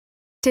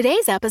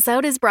Today's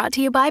episode is brought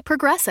to you by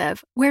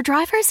Progressive, where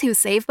drivers who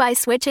save by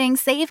switching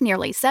save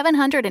nearly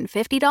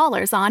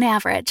 $750 on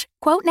average.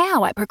 Quote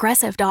now at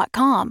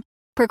Progressive.com.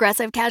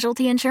 Progressive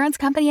Casualty Insurance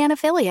Company and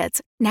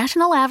Affiliates.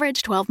 National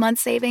average 12-month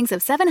savings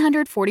of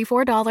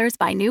 $744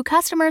 by new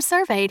customers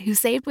surveyed who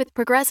saved with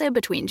Progressive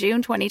between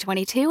June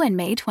 2022 and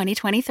May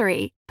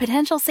 2023.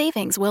 Potential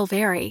savings will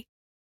vary.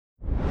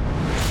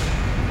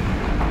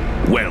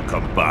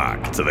 Welcome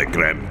back to the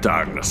grim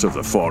darkness of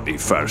the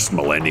 41st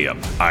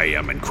millennium. I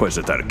am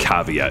Inquisitor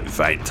Caveat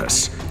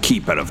Ventus,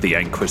 keeper of the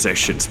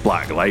Inquisition's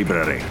Black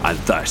Library, and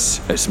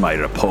this is my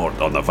report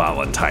on the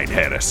Valentine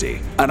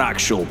Heresy, an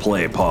actual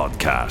play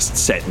podcast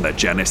set in the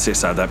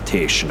Genesis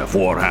adaptation of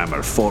Warhammer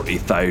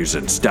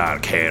 40,000's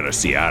Dark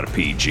Heresy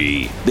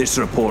RPG. This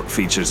report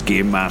features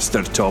Game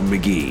Master Tom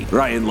McGee,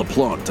 Ryan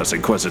LaPlante as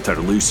Inquisitor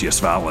Lucius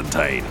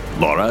Valentine,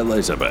 Laura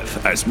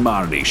Elizabeth as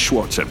Marnie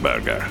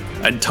Schwarzenberger,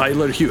 and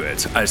Tyler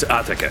Hewitt as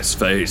Atticus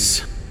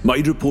Face. My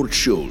report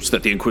shows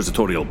that the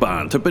Inquisitorial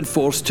Band have been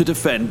forced to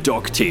defend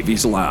Doc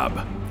Tavy's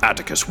lab.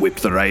 Atticus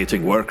whipped the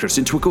rioting workers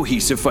into a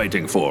cohesive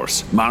fighting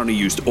force. Marnie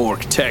used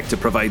orc tech to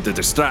provide the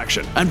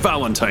distraction, and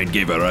Valentine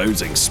gave a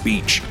rousing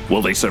speech.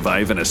 Will they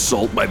survive an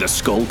assault by the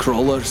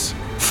Skullcrawlers?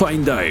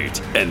 Find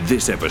out in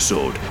this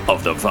episode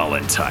of the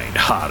Valentine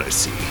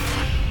Heresy.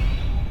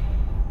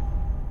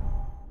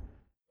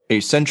 A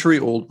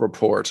century-old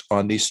report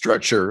on the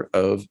structure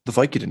of the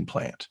Vicodin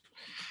plant.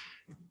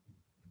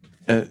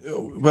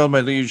 Well, my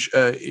liege,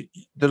 the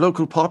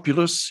local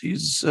populace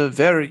is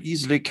very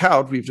easily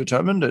cowed, we've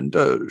determined,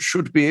 and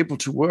should be able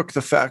to work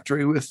the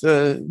factory with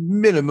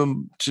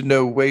minimum to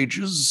no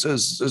wages,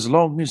 as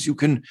long as you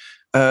can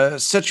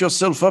set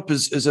yourself up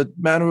as a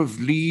manner of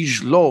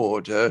liege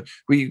lord.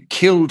 We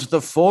killed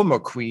the former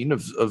queen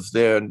of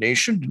their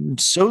nation,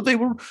 and so they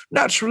will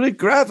naturally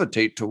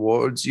gravitate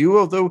towards you,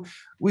 although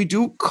we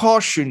do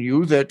caution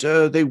you that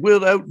they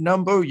will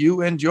outnumber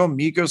you and your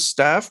meager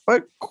staff by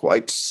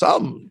quite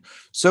some.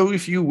 So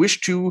if you wish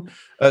to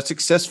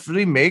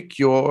successfully make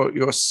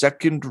your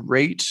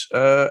second-rate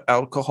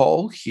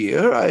alcohol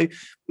here, I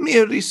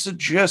merely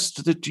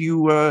suggest that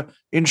you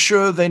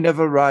ensure they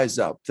never rise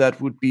up. That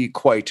would be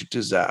quite a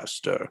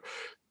disaster.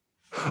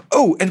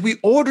 Oh, and we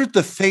ordered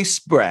the face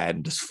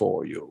brands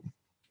for you.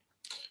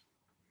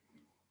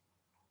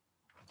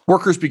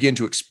 Workers begin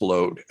to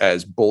explode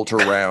as bolter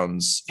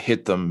rounds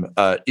hit them.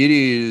 It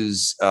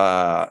is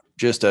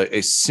just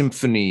a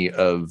symphony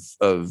of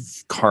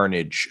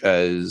carnage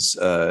as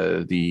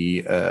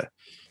the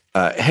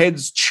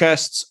heads,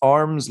 chests,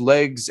 arms,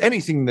 legs,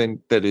 anything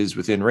that is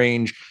within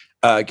range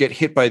get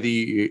hit by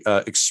the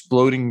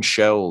exploding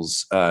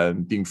shells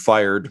being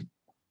fired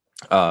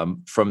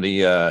from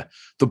the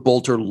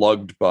bolter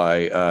lugged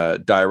by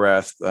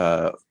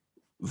Dyrath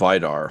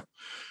Vidar.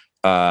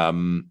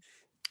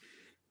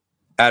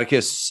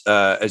 Atticus,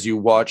 as you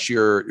watch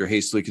your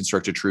hastily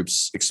constructed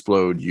troops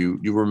explode, you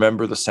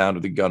remember the sound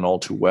of the gun all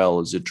too well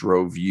as it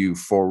drove you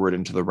forward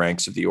into the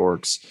ranks of the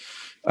orcs.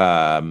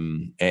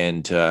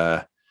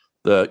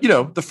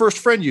 The first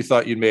friend you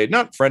thought you'd made,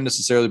 not friend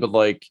necessarily, but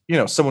like,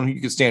 someone who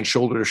you could stand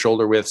shoulder to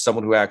shoulder with,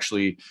 someone who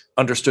actually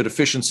understood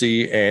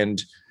efficiency.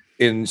 And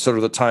in sort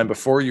of the time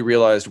before you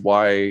realized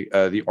why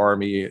the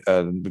army,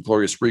 the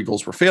Glorious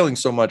Regals were failing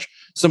so much,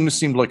 someone who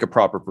seemed like a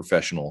proper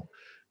professional.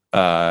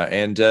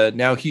 And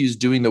now he's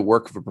doing the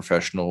work of a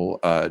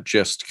professional,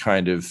 just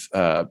kind of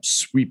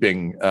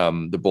sweeping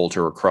the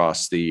bolter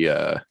across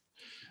the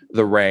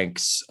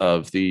ranks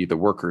of the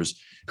workers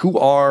who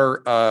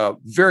are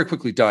very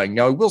quickly dying.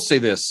 Now, I will say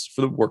this for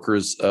the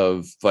workers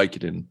of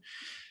Vicodin,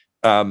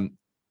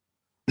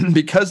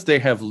 because they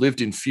have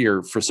lived in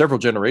fear for several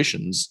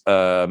generations,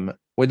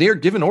 when they are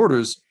given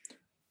orders,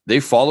 they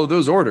follow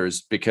those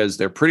orders because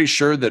they're pretty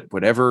sure that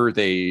whatever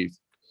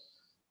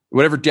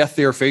death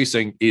they are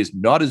facing is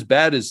not as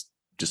bad as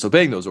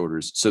disobeying those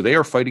orders. So they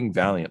are fighting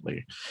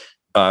valiantly.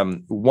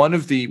 With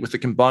the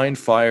combined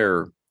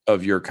fire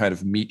of your kind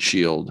of meat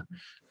shield,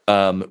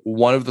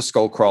 one of the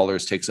skull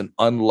crawlers takes an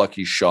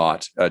unlucky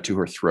shot to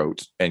her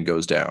throat and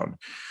goes down.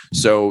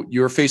 So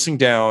you're facing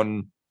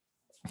down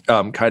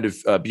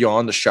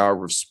beyond the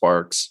shower of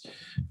sparks,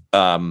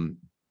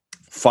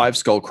 5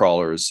 skull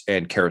crawlers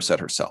and Karaset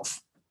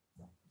herself.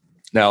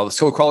 Now, the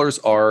skull crawlers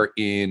are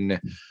in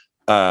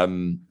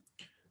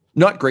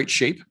not great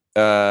shape.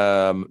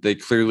 They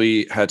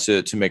clearly had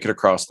to make it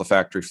across the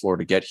factory floor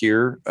to get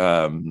here.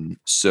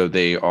 So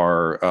they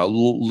are a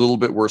little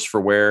bit worse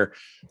for wear.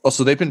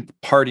 Also, they've been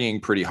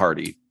partying pretty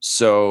hardy.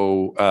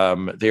 So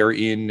they're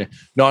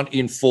not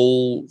in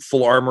full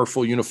armor,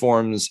 full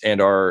uniforms,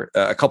 and are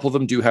a couple of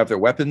them do have their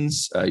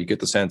weapons. You get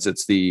the sense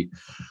it's the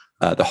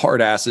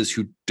hard asses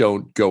who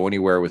don't go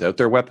anywhere without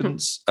their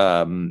weapons.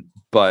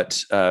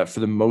 But for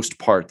the most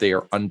part, they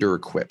are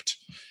under-equipped.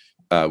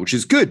 Which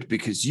is good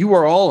because you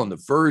are all on the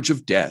verge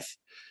of death.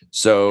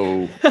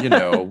 So,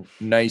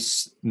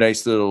 nice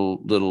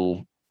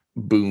little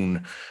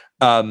boon.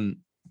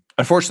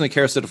 Unfortunately,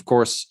 Karaset, of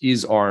course,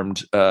 is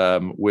armed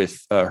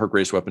with her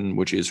grace weapon,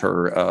 which is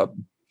her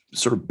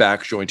sort of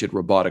back-jointed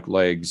robotic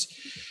legs.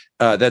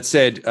 That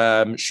said,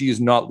 she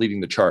is not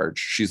leading the charge.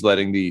 She's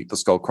letting the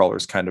skull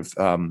crawlers kind of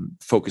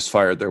focus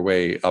fire their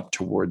way up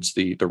towards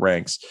the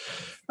ranks.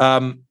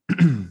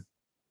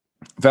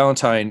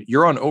 Valentine,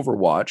 you're on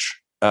Overwatch.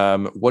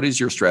 What is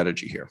your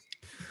strategy here?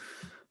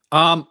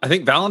 I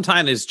think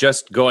Valentine is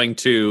just going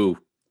to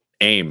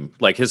aim.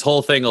 Like his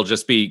whole thing will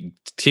just be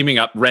teaming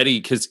up ready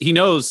because he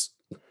knows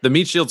the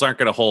meat shields aren't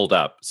going to hold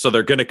up. So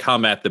they're going to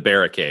come at the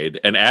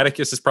barricade. And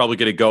Atticus is probably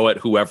going to go at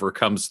whoever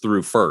comes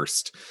through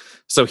first.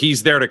 So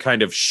he's there to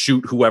kind of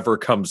shoot whoever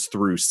comes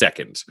through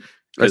second.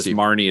 Because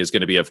Marnie is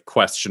going to be of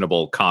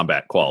questionable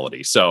combat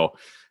quality. So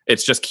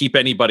it's just keep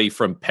anybody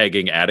from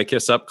pegging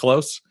Atticus up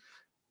close.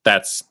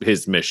 That's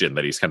his mission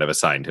that he's kind of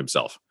assigned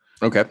himself.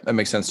 Okay, that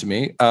makes sense to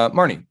me.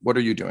 Marnie, what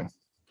are you doing?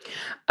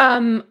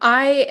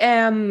 I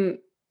am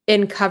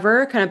in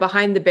cover, kind of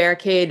behind the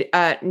barricade,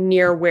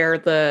 near where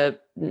the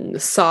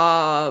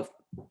saw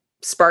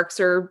sparks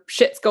or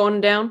shit's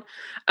going down.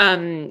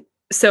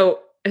 So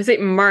I say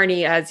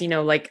Marnie, as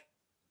like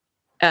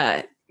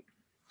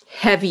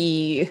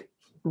heavy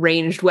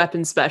ranged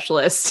weapon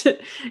specialist,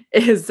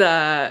 is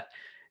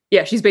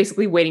she's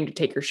basically waiting to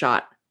take her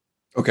shot.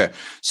 Okay,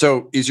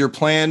 so is your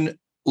plan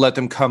let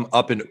them come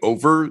up and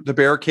over the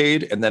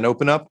barricade and then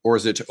open up, or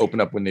is it to open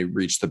up when they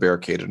reach the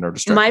barricade and are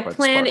distracted? My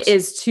plan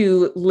is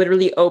to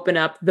literally open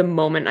up the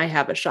moment I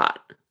have a shot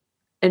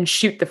and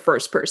shoot the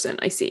first person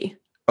I see.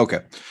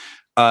 Okay.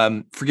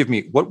 Forgive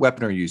me, what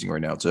weapon are you using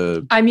right now?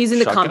 I'm using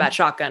the combat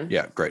shotgun.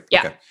 Yeah, great.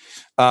 Yeah.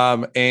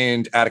 Okay.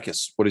 And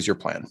Atticus, what is your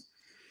plan?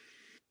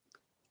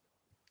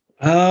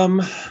 I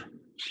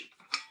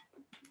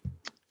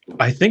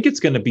think it's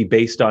going to be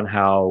based on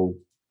how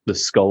the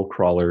skull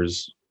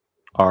crawlers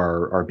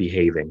are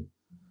behaving.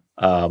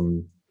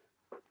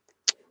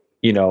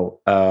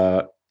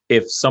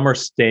 If some are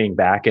staying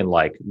back and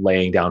like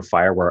laying down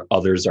fire where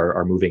others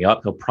are moving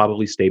up, he'll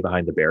probably stay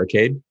behind the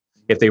barricade.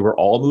 If they were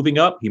all moving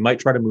up, he might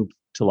try to move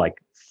to like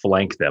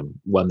flank them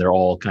when they're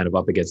all kind of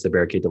up against the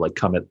barricade to like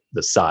come at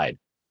the side.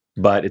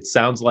 But it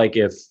sounds like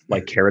if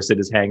like Karasit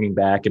is hanging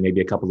back and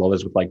maybe a couple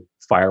others with like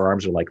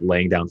firearms are like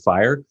laying down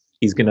fire,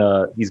 he's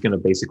gonna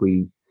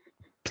basically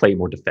play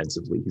more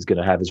defensively. He's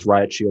gonna have his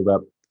riot shield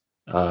up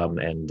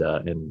and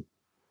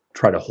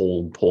try to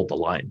hold the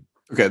line.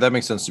 Okay, that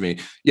makes sense to me.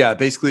 Yeah,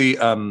 basically,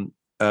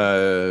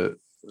 Dyrath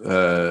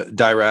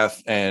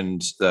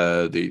and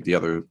the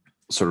other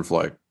sort of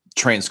like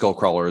trained skull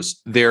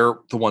crawlers, they're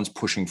the ones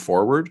pushing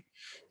forward.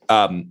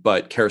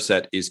 But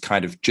Karaset is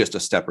kind of just a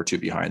step or two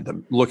behind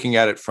them. Looking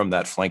at it from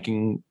that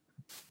flanking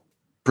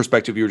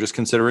perspective you were just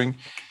considering,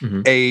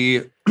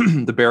 the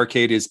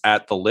barricade is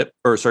at the lip,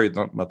 or sorry,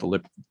 not the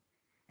lip.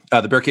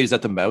 The barricade is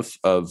at the mouth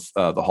of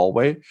the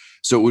hallway,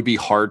 so it would be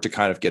hard to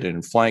kind of get in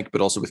and flank.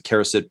 But also with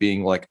Karasit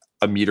being like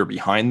a meter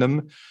behind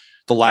them,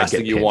 the last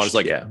thing you want is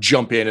like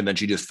jump in and then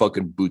she just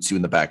fucking boots you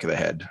in the back of the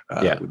head.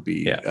 It would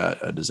be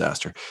a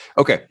disaster.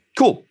 Okay,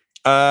 cool.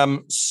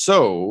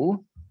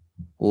 So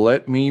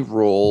let me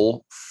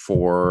roll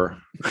for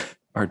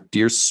our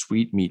dear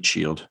sweet meat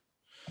shield.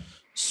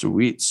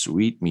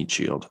 Sweet meat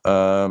shield.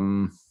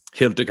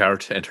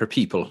 Hildegard and her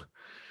people.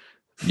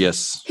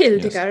 Yes.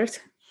 Hildegard. Yes.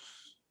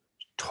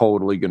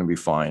 Totally going to be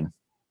fine.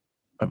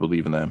 I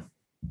believe in them.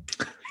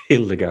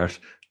 Hildegard.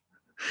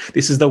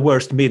 This is the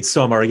worst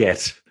midsummer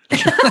yet.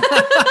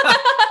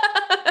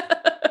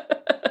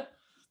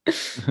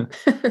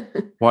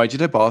 Why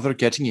did I bother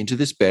getting into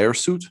this bear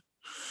suit?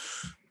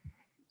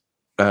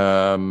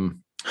 Oh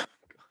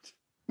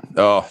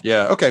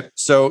yeah. Okay.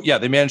 So yeah,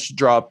 they managed to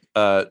drop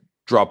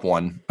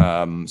one.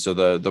 So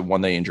the one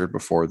they injured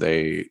before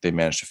they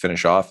managed to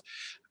finish off.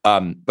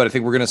 But I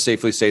think we're going to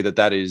safely say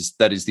that is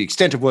the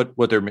extent of what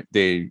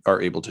they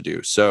are able to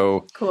do.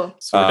 So cool.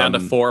 So we're down to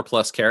 4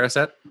 plus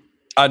Karaset.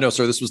 No,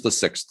 sorry, this was the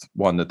 6th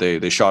one that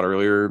they shot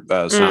earlier.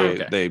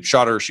 They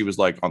shot her. She was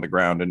like on the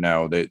ground, and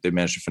now they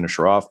managed to finish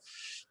her off.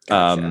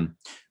 Gotcha.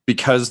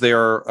 Because they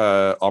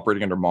are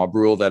operating under mob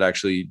rule, that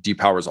actually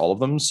depowers all of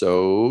them.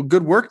 So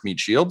good work, meat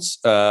shields.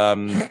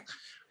 And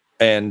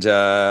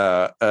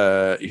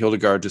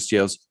Hildegard just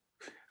yells,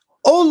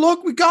 "Oh,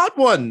 look, we got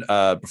one!"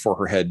 Before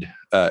her head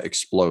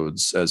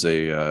explodes as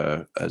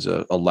a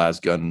las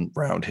gun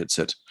round hits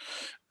it.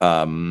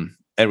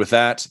 And with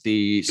that,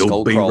 the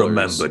skull crawlers... You'll be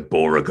remembered,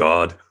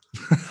 Beauregard.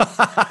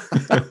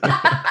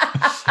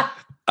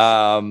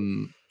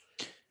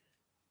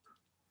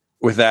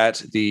 With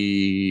that,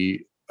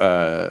 the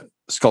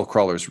skull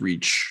crawlers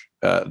reach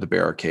the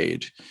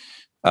barricade.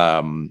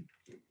 And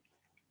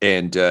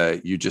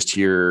you just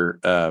hear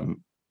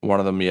one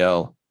of them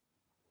yell,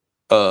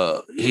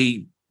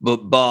 "Hey,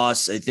 but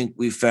boss, I think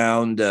we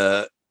found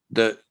the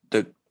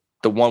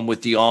one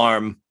with the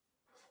arm."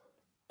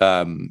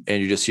 And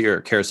you just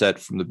hear Karaset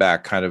from the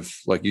back, kind of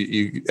like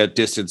you at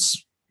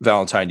distance,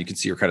 Valentine, you can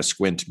see her kind of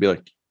squint and be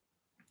like,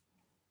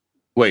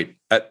 "Wait,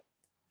 at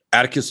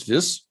Atticus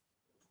this?"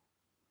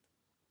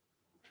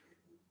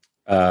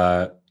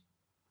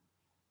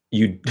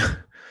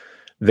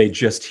 They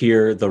just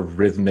hear the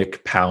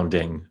rhythmic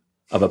pounding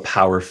of a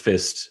power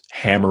fist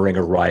hammering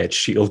a riot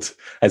shield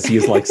as he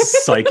is like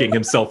psyching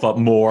himself up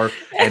more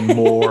and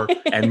more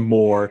and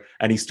more.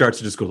 And he starts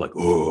to just go like,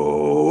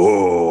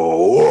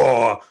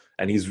 oh,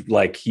 and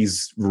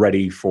he's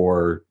ready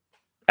for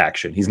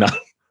action. He's not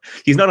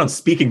on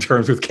speaking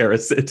terms with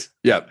Karasit.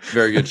 Yeah,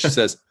 very good. She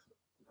says,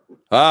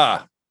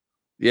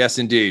 yes,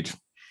 indeed.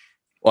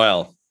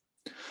 Well,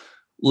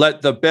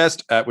 let the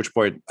best, at which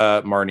point,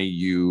 Marnie,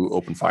 you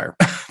open fire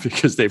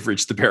because they've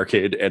reached the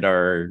barricade and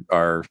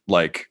are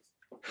like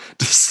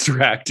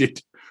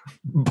distracted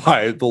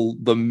by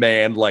the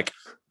man like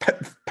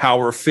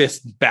power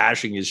fist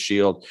bashing his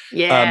shield.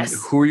 Yes.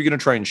 Who are you going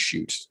to try and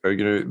shoot? Are you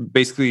going to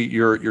basically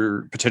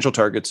your potential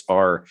targets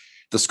are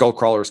the skull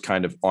crawlers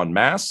kind of en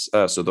masse.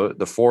 So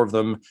the four of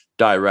them,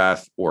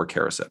 Dirath or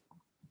Karasit.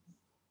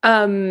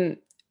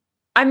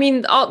 I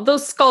mean, all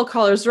those skull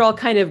crawlers are all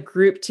kind of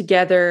grouped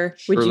together.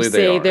 Would Surely you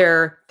they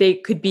say they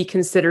could be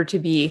considered to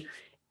be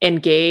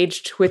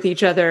engaged with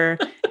each other?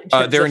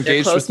 They're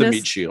engaged with the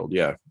meat shield,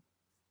 yeah.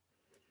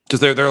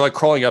 Because they're like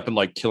crawling up and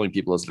like killing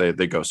people as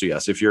they go. So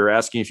yes, if you're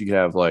asking if you can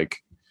have like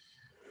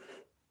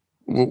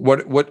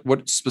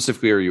what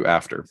specifically are you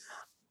after?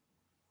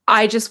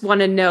 I just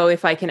want to know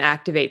if I can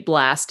activate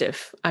blast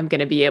if I'm going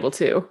to be able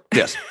to.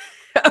 Yes.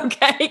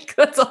 Okay,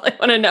 that's all I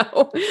want to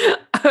know.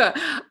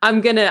 I'm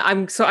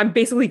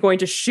basically going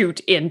to shoot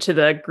into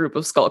the group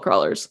of skull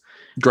crawlers.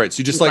 Great. So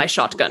you just with like my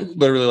shotgun,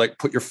 literally like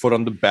put your foot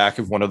on the back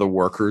of one of the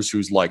workers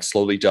who's like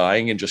slowly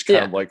dying and just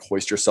kind of like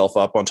hoist yourself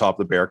up on top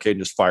of the barricade and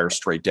just fire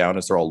straight down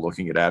as they're all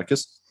looking at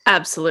Atticus.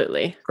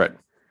 Absolutely. Great.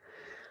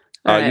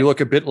 Right. You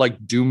look a bit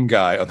like Doom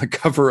Guy on the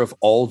cover of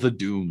all the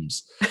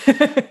Dooms.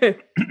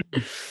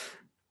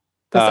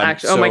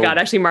 Oh my God.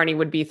 Actually, Marnie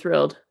would be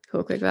thrilled.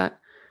 He'll look like that.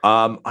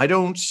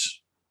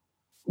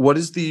 What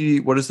is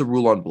the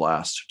rule on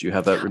blast? Do you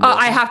have that?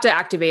 I have to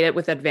activate it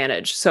with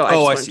advantage. So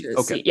I see.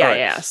 Okay. Yeah, right.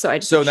 yeah.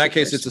 So in that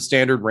case, it's a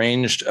standard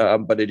ranged,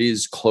 but it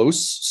is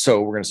close. So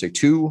we're going to say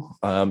 2.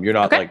 You're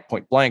not like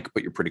point blank,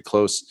 but you're pretty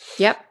close.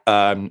 Yep.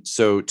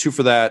 So 2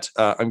 for that.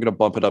 I'm going to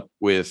bump it up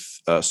with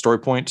story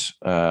point,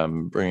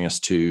 bringing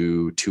us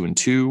to 2 and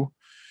 2.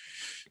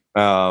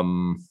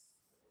 I'm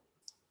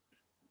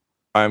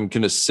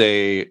going to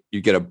say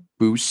you get a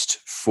boost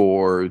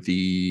for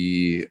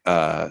the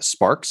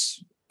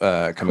sparks.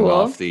 Coming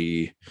off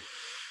the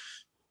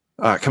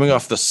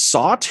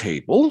saw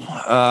table.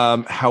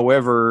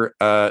 However,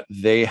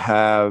 they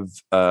have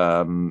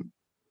their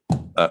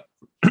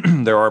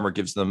armor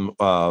gives them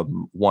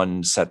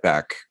 1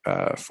 setback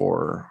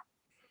for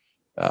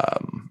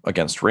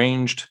against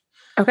ranged.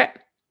 Okay.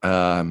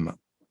 And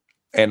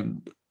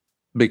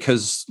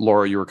because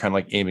Laura, you were kind of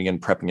like aiming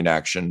and prepping in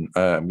action,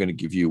 I'm going to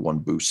give you 1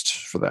 boost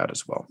for that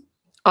as well.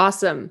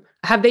 Awesome.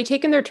 Have they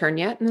taken their turn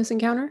yet in this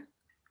encounter?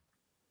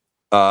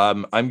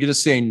 I'm going to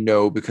say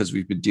no because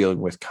we've been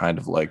dealing with kind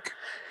of like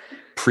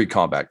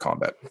pre-combat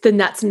combat. Then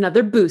that's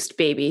another boost,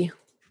 baby.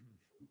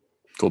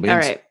 Cool beans. All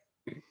right.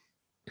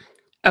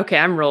 Okay,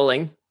 I'm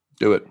rolling.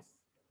 Do it.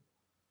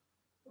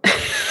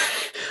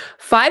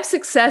 5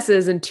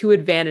 successes and 2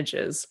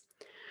 advantages.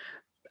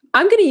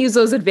 I'm going to use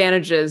those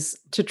advantages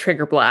to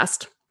trigger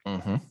blast.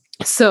 Mm-hmm.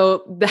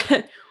 So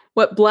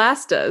what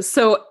blast does.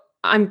 So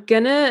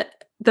the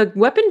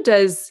weapon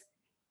does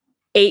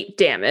 8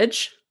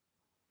 damage.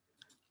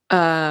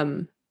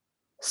 So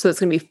it's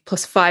going to be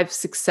plus 5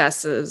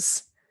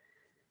 successes.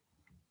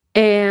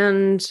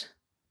 And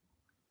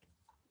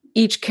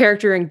each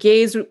character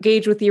engaged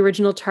with the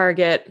original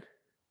target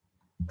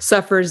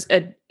suffers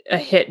a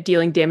hit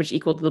dealing damage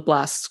equal to the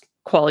blast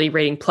quality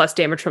rating plus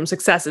damage from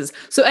successes.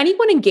 So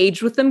anyone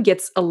engaged with them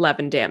gets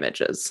 11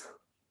 damages.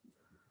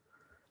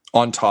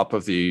 On top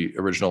of the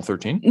original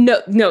 13?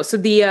 No. So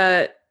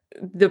the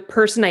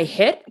person I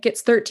hit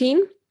gets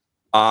 13.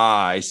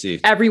 I see.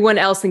 Everyone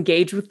else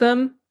engaged with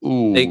them.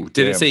 Ooh,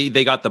 did it say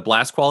they got the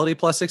blast quality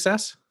plus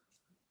success?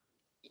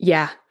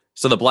 Yeah.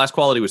 So the blast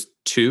quality was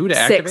 2 to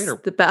activate?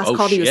 Or? The blast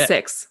quality was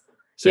 6.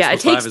 6 yeah,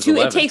 it takes 2.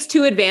 11. It takes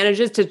 2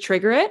 advantages to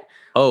trigger it.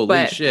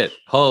 Holy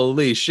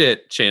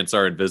shit! Chants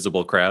our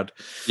invisible crowd.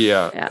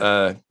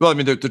 Yeah. Well, I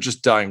mean, they're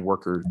just dying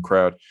worker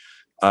crowd.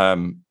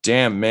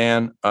 Damn,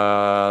 man.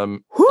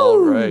 All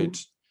right.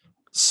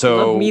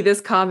 So love me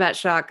this combat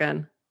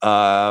shotgun.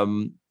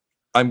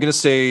 I'm gonna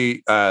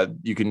say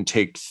you can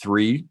take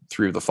 3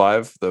 of the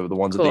 5. The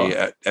ones at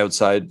the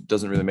outside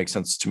doesn't really make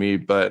sense to me,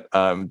 but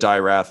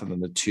Dirath and then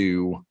the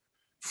 2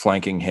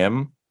 flanking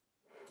him.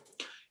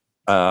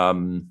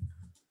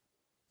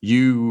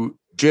 You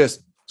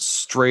just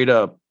straight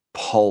up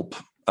pulp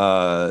 2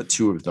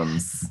 of them.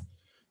 Yes.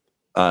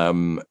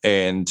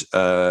 And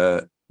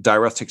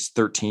Dirath takes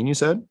 13, you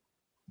said?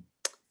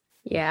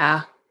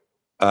 Yeah.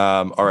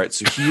 All right,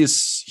 so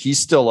he's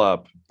still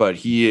up, but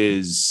he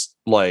is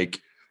like,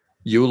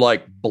 you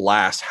like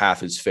blast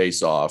half his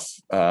face off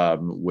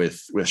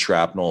with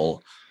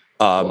shrapnel.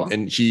 Cool.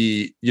 And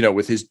he,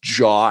 with his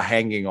jaw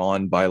hanging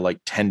on by like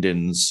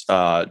tendons,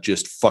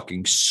 just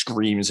fucking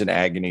screams in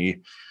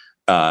agony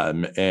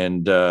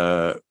and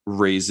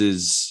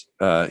raises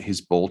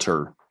his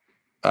bolter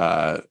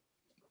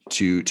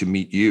to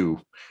meet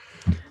you.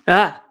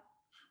 All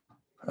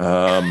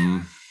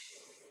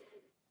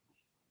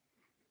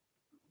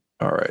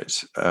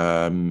right.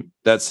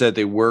 That said,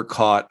 they were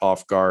caught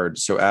off guard.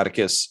 So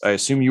Atticus, I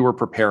assume you were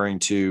preparing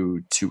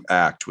to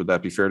act. Would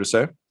that be fair to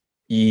say?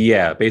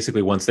 Yeah,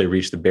 basically once they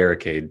reach the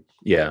barricade,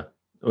 yeah.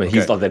 Well,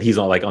 he's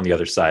on like on the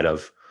other side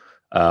of.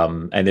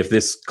 And if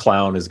this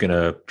clown is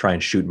gonna try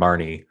and shoot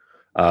Marnie,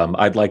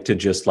 I'd like to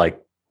just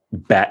like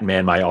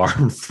Batman my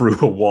arm through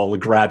a wall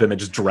and grab him and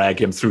just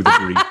drag him through the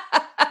debris.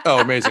 Oh,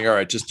 amazing. All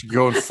right. Just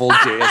going full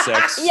Deus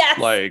Ex, Yes.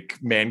 like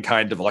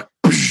mankind of like,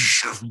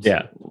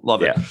 Yeah.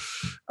 love it. Yeah.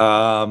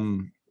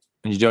 And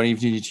you don't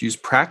even need to use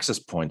praxis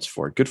points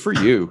for it. Good for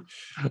you.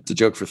 It's a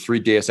joke for 3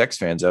 Deus Ex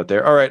fans out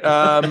there. All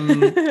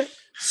right.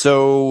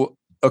 So,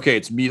 okay,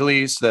 it's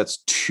melee. So that's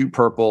 2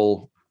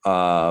 purple.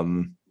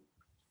 You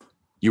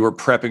were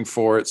prepping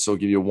for it, so I'll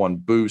give you 1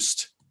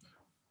 boost.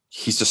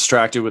 He's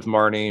distracted with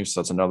Marnie,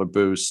 so that's another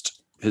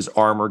boost. His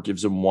armor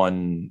gives him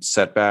 1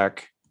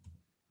 setback.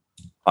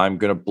 I'm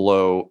going to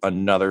blow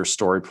another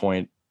story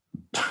point.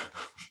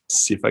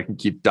 See if I can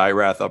keep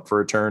Dyrath up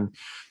for a turn.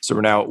 So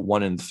we're now at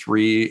 1 and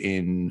 3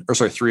 in, or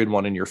sorry, 3 and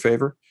 1 in your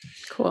favor.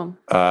 Cool.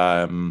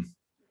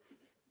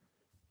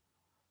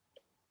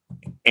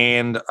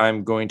 And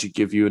I'm going to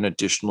give you an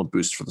additional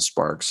boost for the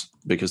sparks,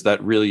 because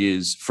that really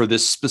is, for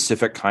this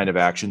specific kind of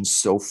action,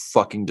 so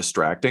fucking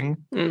distracting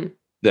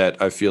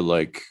that I feel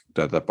like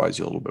that buys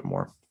you a little bit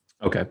more.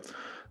 Okay.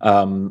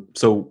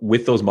 So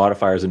with those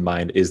modifiers in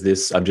mind, is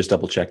this, I'm just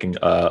double checking,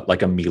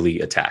 like a melee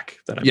attack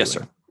that I'm Yes,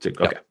 doing? sir.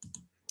 Okay. Yep.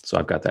 So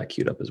I've got that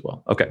queued up as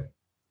well. Okay.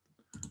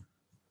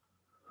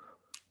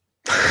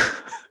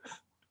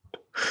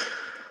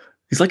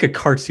 He's like a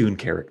cartoon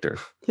character.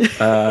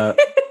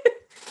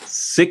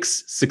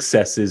 6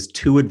 successes,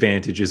 2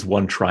 advantages,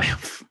 1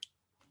 triumph.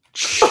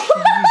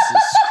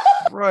 Jesus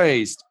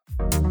Christ.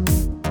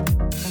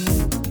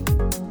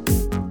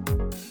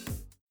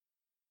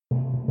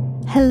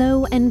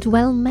 Hello and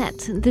well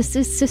met. This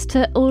is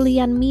Sister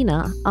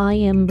Oleanmina. I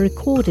am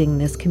recording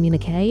this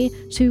communique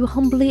to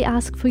humbly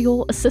ask for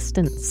your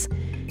assistance.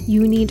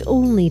 You need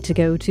only to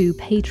go to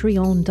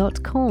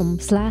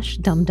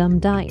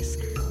patreon.com/dumdumdice.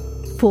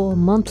 For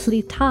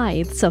monthly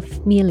tithes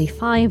of merely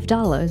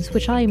 $5,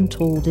 which I am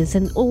told is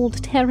an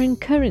old Terran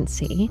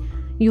currency,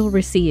 you'll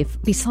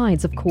receive,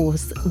 besides of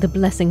course, the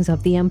blessings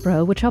of the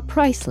Emperor, which are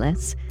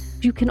priceless.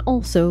 You can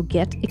also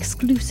get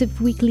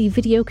exclusive weekly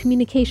video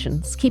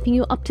communications, keeping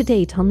you up to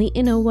date on the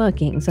inner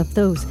workings of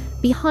those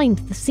behind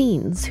the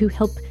scenes who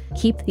help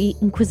keep the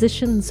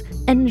Inquisition's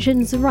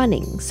engines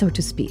running, so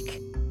to speak.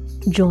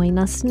 Join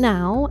us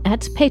now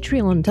at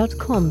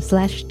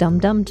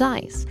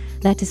patreon.com/dumdumdice.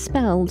 That is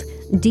spelled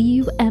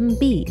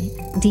DUMBDICE.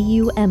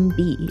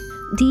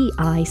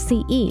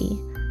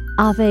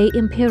 Ave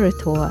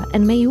Imperator,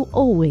 and may you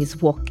always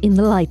walk in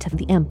the light of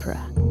the Emperor.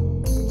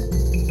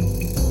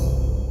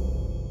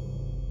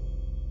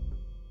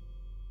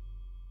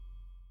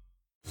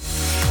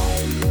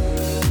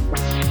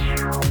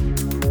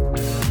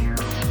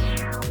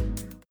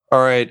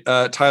 All right,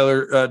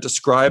 Tyler,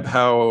 describe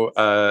how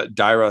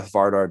Dyrath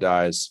Vardar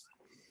dies.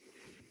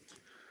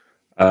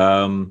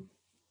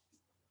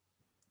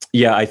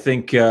 Yeah, I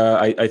think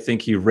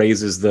he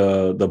raises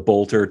the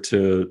bolter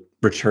to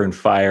return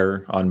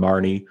fire on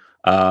Marnie,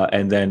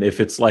 and then if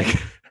it's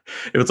like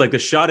the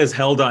shot is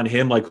held on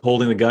him, like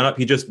holding the gun up,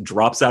 he just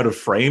drops out of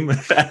frame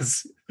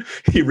as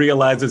he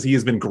realizes he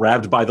has been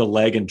grabbed by the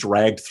leg and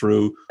dragged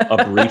through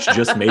a breach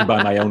just made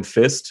by my own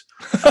fist,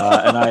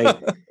 and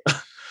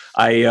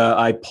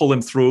I pull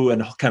him through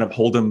and kind of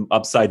hold him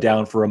upside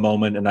down for a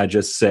moment, and I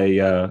just say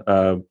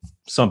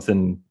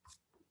something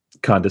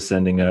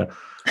condescending.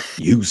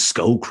 You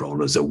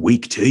skullcrawlers are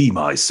weak tea,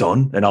 my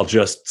son, and I'll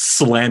just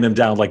slam him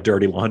down like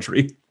dirty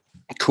laundry.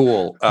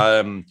 Cool.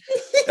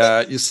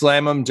 You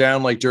slam him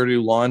down like dirty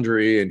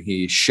laundry, and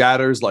he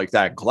shatters like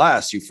that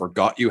glass you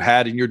forgot you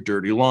had in your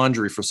dirty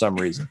laundry for some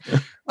reason.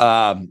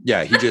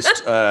 Yeah, he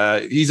just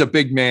he's a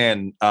big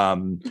man.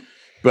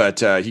 But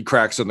he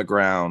cracks on the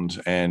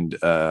ground and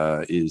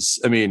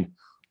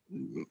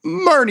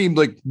Marnie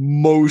like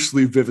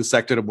mostly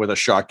vivisected him with a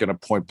shotgun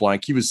at point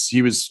blank. He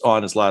was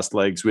on his last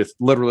legs with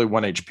literally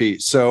 1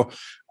 HP. So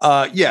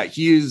yeah,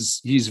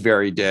 he's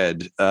very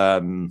dead.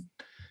 With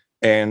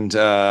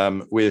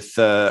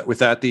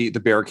that,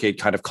 the barricade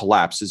kind of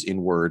collapses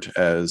inward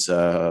as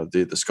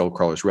the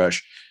skullcrawlers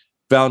rush.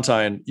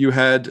 Valentine, you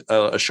had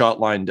a shot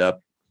lined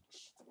up.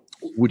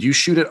 Would you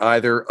shoot at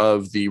either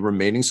of the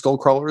remaining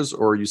skullcrawlers,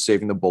 or are you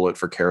saving the bullet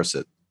for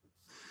Karasit?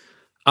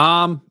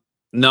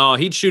 No,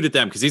 he'd shoot at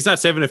them because he's not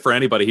saving it for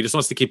anybody. He just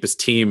wants to keep his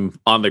team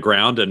on the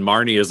ground, and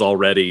Marnie is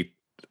already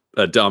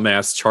a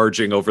dumbass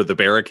charging over the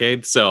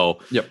barricade. So,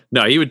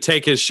 No, he would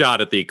take his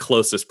shot at the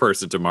closest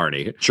person to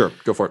Marnie. Sure,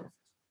 go for it.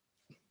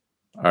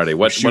 Alrighty,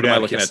 what am I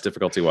looking at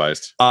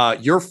difficulty-wise?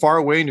 You're far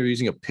away and you're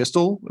using a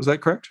pistol. Is that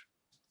correct?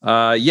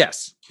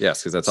 Yes,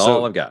 because that's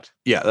all I've got.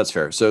 Yeah, that's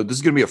fair. So this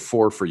is going to be a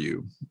 4 for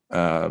you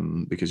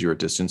because you're at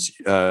distance.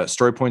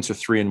 Story points are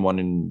 3 and 1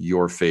 in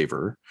your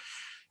favor.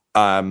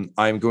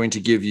 I'm going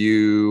to give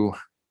you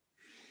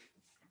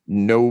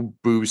No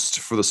boost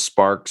for the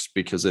sparks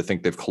because I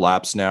think they've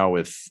collapsed now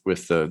with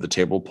the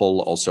table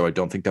pull. Also, I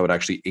don't think that would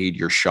actually aid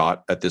your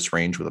shot at this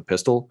range with a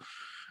pistol.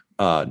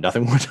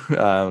 Nothing would,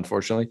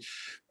 unfortunately.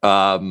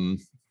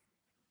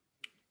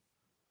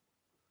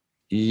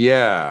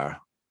 Yeah.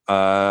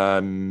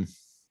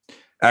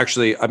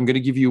 Actually, I'm going to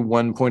give you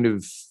 1 point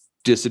of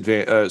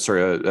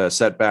disadvantage.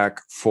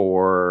 Setback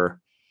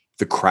for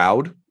the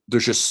crowd.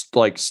 There's just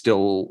like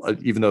still,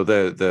 even though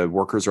the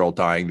workers are all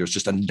dying, there's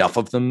just enough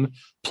of them.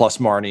 Plus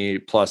Marnie,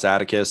 plus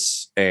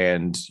Atticus,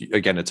 and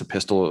again, it's a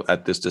pistol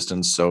at this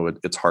distance, so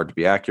it's hard to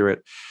be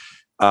accurate.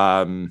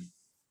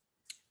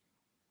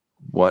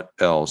 What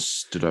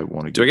else did I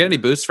want to? Do I get any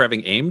boosts for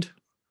having aimed?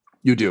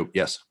 You do,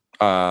 yes.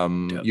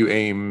 You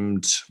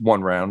aimed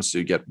 1 round, so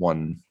you get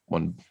one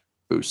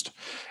boost.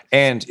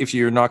 And if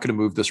you're not going to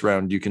move this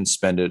round, you can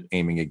spend it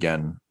aiming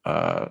again.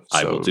 I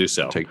will do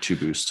so. Take 2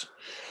 boosts.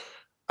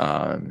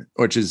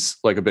 Which is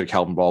like a bit of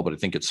Calvin Ball, but I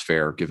think it's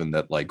fair given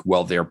that like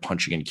while they're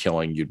punching and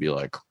killing, you'd be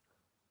like.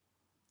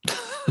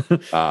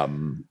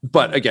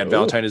 But again,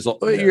 Valentine is.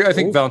 I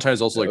think Valentine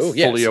is also like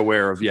fully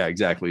aware of. Yeah,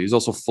 exactly. He's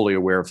also fully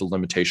aware of the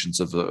limitations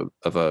of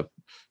a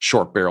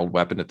short-barreled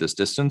weapon at this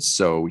distance,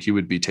 so he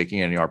would be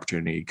taking any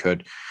opportunity he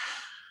could.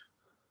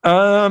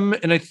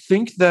 And I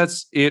think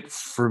that's it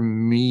for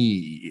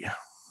me.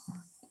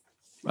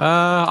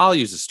 I'll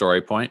use a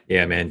story point.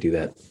 Yeah, man, do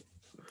that.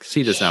 Because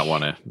he does not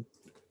want to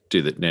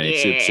do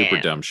any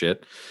super dumb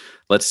shit.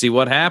 Let's see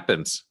what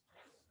happens.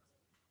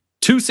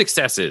 2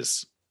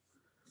 successes.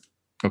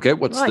 Okay,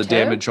 what's the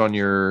damage on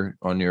your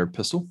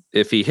pistol?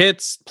 If he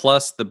hits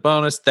plus the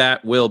bonus,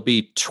 that will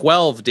be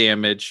 12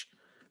 damage.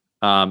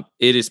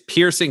 It is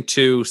piercing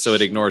 2, so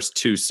it ignores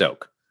 2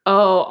 soak.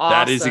 Oh, awesome.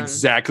 That is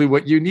exactly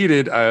what you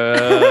needed.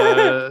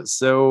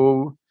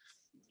 So,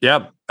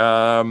 yeah.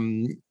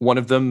 One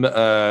of them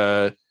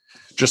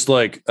just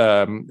like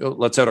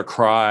lets out a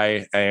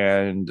cry,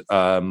 and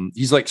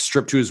he's like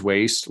stripped to his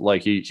waist,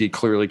 like he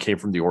clearly came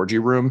from the orgy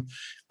room.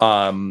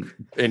 And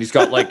he's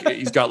got like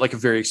a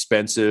very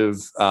expensive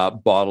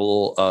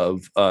bottle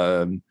of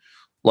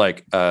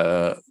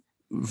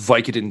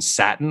Vicodin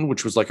satin,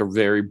 which was like a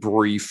very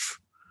brief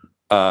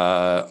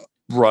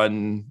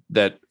run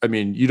that, I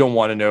mean, you don't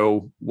want to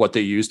know what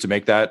they used to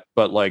make that,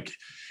 but like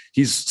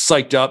he's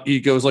psyched up. He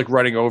goes like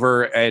running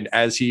over, and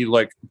as he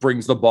like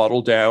brings the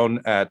bottle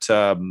down at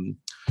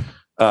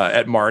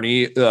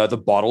Marnie, the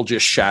bottle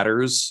just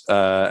shatters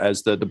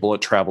as the bullet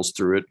travels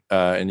through it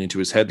and into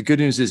his head. The good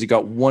news is he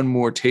got one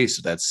more taste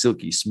of that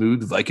silky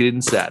smooth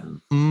Vicodin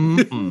satin.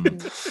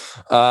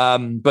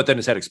 But then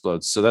his head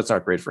explodes, so that's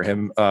not great for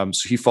him.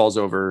 So he falls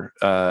over,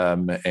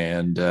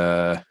 and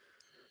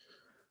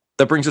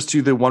that brings us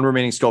to the one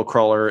remaining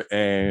Skullcrawler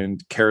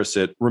and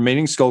Karasit.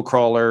 Remaining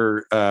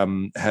Skullcrawler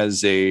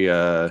has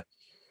a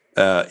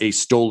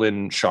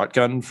stolen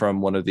shotgun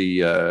from one of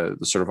the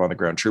sort of on the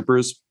ground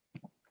troopers.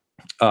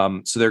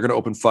 So they're going to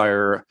open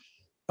fire.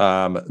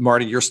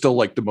 Marty, you're still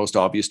like the most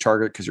obvious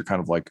target because you're kind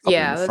of like up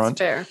in the front.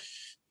 Yeah, that's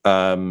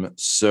fair.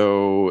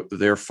 So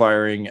they're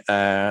firing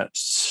at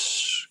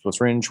close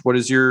range. What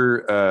is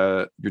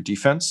your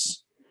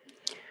defense?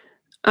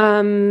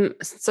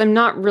 Since I'm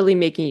not really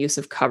making use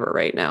of cover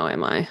right now,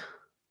 am I?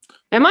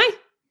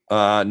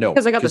 No,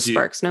 because I got the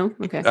sparks. No,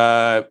 okay.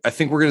 I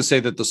think we're going to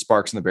say that the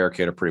sparks and the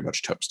barricade are pretty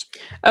much toast.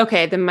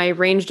 Okay, then my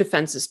range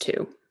defense is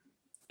 2.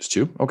 It's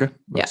 2. Okay,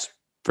 that's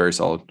very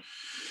solid.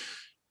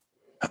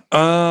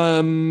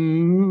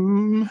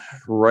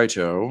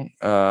 Righto.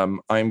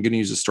 I'm going to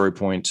use a story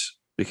point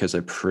because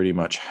I pretty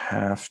much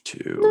have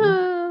to.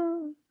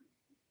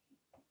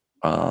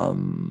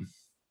 No.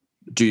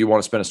 Do you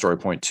want to spend a story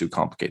point to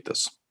complicate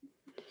this?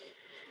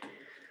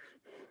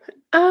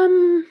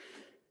 Ryan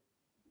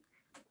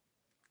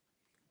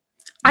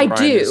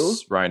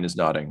is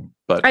nodding,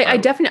 but I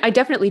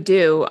definitely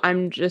do.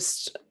 I'm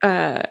just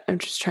trying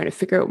to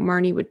figure out what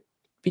Marnie would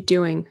be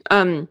doing.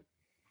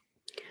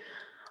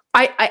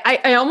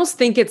 I almost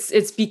think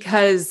it's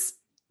because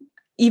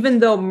even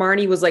though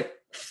Marnie was like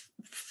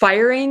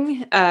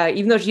firing,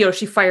 even though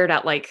she fired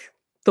at like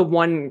the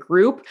one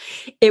group,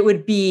 it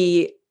would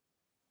be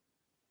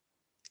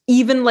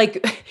even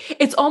like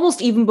it's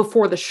almost even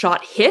before the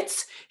shot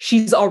hits,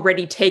 she's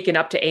already taken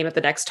up to aim at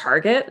the next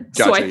target.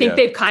 Gotcha, so I think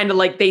they've kind of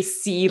like they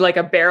see like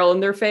a barrel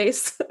in their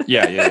face.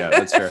 Yeah,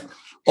 that's fair.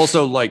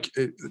 Also, like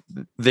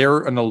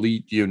they're an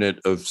elite unit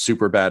of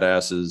super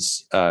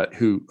badasses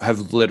who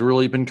have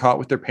literally been caught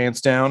with their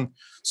pants down.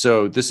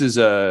 So this is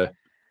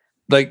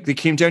like they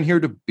came down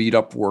here to beat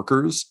up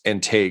workers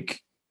and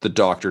take the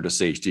doctor to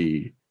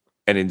safety,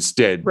 and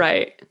instead,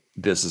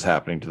 this is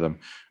happening to them.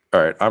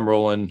 All right, I'm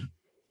rolling.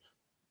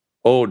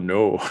 Oh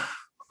no,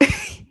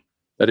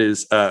 that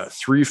is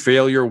 3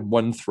 failure,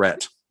 1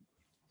 threat.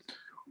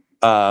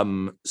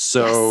 The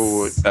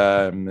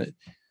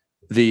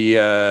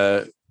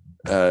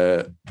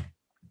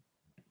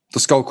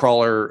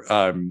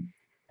Skullcrawler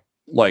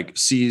like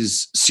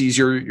sees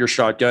your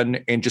shotgun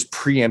and just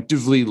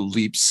preemptively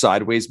leaps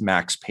sideways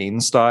Max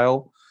Payne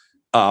style,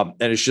 and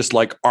it's just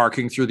like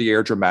arcing through the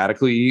air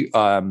dramatically,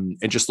 and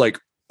just like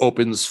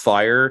opens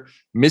fire,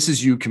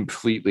 misses you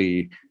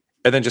completely,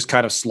 and then just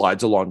kind of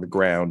slides along the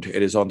ground.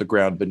 It is on the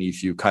ground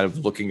beneath you, kind of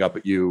looking up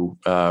at you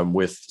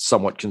with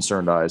somewhat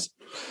concerned eyes.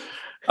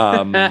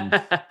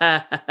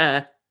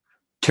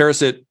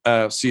 Karasit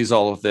sees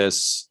all of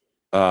this,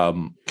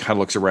 kind of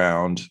looks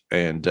around,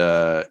 and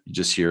you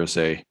just hear her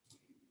say,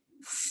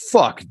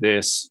 "Fuck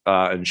this,"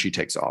 and she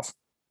takes off.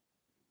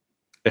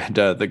 And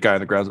the guy on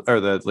the ground, or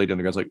the lady on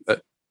the ground, is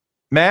like,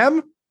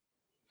 "Ma'am,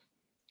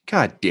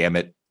 God damn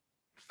it,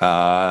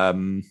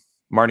 Marnie,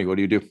 what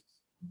do you do?"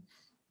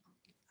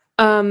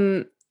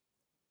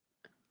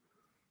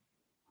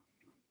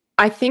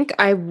 I think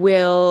I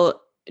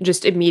will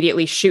just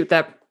immediately shoot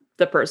the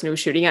person who was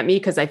shooting at me,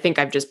 because I think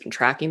I've just been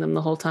tracking them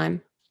the whole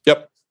time.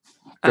 Yep,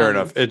 fair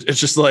enough. It's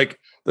just like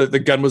the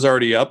gun was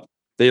already up.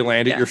 They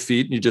land at your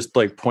feet, and you just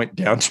like point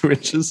down 2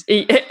 inches.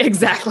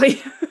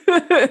 Exactly.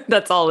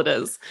 That's all it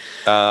is.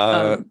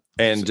 And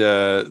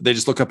they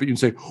just look up at you and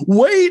say,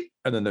 "Wait!"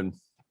 And then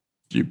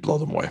you blow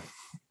them away.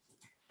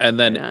 And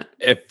then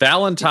if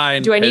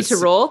Valentine... Do I need to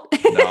roll?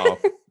 No.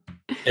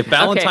 If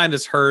Valentine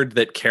has heard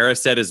that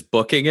Karaset is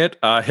booking it,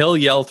 he'll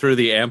yell through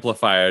the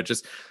amplifier,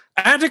 just,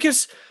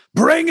 "Atticus,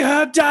 bring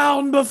her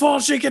down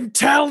before she can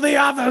tell the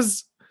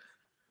others."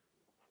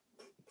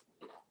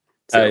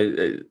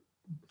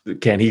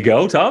 Can he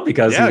go, Tom?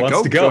 Because he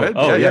wants to go. Ahead.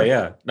 Oh,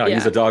 yeah. No,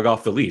 he's a dog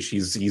off the leash.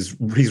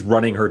 He's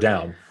running her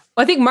down.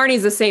 Well, I think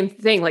Marnie's the same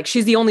thing. Like,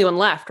 she's the only one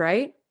left,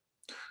 right?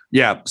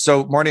 Yeah.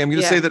 So, Marnie, I'm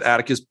going to say that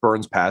Atticus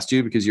burns past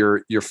you because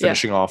you're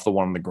finishing off the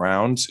one on the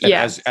ground.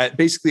 And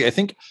basically, I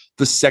think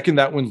the second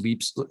that one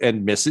leaps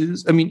and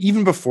misses, I mean,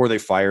 even before they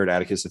fired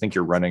Atticus, I think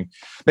you're running.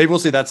 Maybe we'll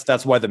say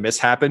that's why the miss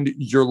happened.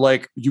 You're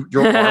like,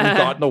 your arm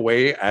got in the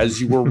way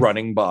as you were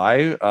running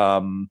by.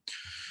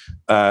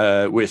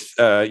 With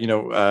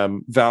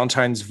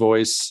Valentine's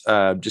voice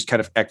just kind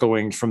of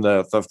echoing from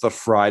the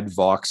fried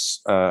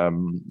Vox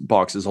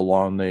boxes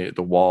along the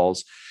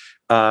walls.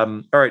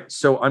 All right,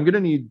 so I'm going to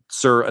need,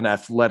 sir, an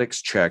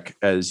athletics check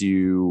as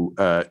you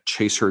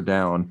chase her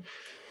down.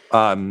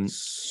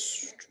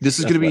 This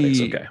is going to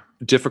be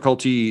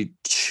difficulty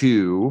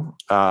 2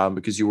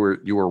 because you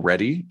were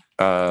ready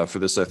for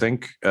this, I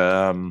think.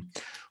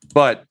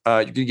 But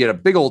you can get a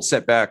big old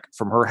setback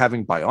from her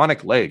having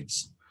bionic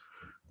legs.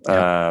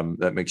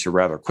 That makes you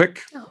rather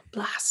quick. Oh,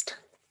 blast.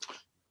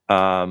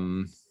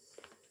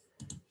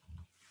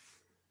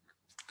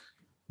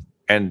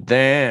 And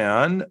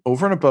then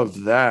over and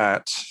above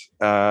that,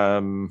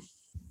 I'm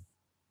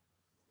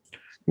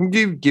going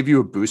to give you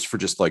a boost for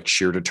just like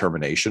sheer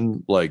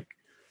determination. Like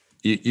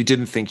you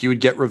didn't think you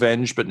would get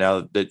revenge, but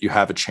now that you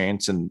have a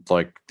chance, and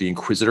like the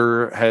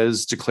Inquisitor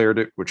has declared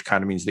it, which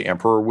kind of means the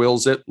Emperor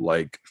wills it.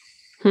 Like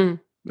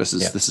this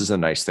is a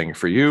nice thing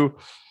for you.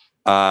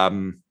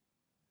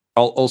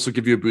 I'll also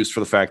give you a boost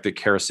for the fact that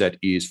Karaset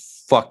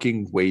is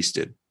fucking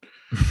wasted.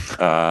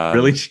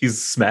 Really?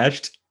 She's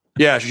smashed?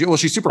 Yeah,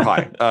 she's super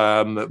high.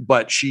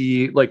 But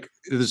she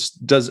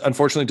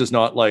unfortunately does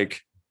not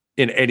like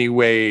in any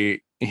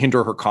way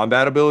hinder her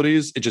combat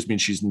abilities. It just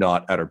means she's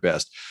not at her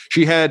best.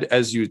 She had,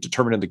 as you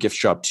determined in the gift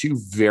shop, 2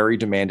 very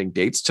demanding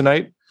dates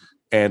tonight.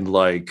 And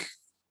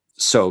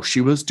so she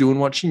was doing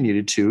what she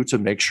needed to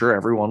make sure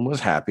everyone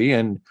was happy.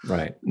 And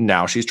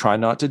now she's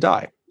trying not to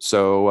die.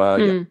 So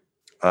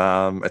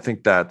I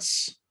think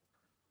that's,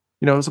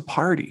 it was a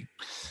party.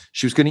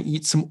 She was going to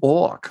eat some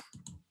orc.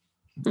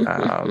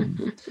 I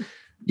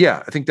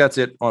think that's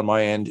it on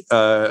my end.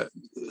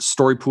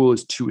 Story pool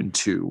is 2 and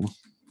 2.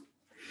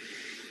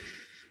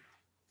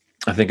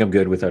 I think I'm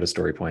good without a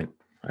story point.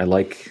 I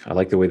like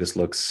the way this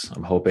looks.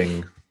 I'm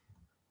hoping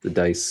the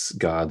dice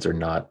gods are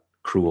not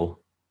cruel.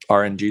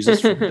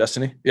 RNGesus from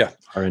Destiny. Yeah.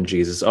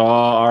 RNGesus. Oh,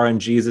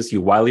 RNGesus,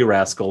 you wily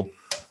rascal.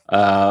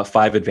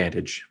 5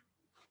 advantage.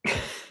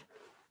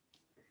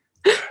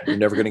 You're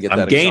never going to get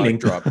that gaining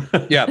drop.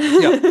 Yeah.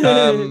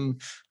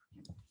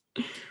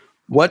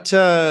 What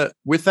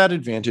with that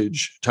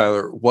advantage,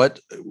 Tyler? What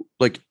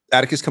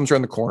Atticus comes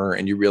around the corner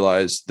and you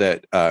realize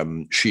that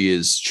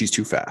she's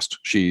too fast.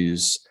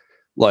 She's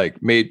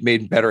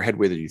made better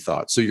headway than you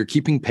thought. So you're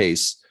keeping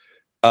pace,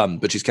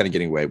 but she's kind of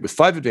getting away. With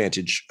 5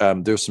 advantage,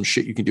 there's some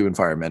shit you can do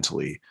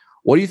environmentally.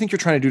 What do you think you're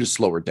trying to do to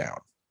slow her down?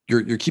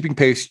 You're keeping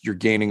pace. You're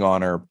gaining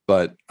on her,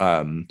 but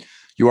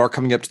you are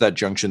coming up to that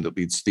junction that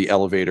leads to the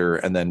elevator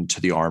and then to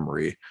the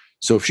armory.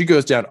 So if she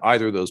goes down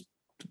either of those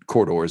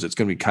corridors, it's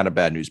going to be kind of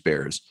bad news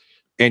bears.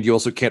 And you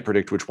also can't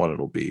predict which one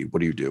it'll be. What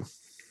do you do?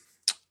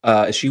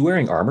 Is she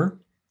wearing armor?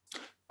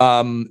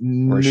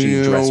 Or is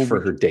she dressed for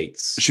her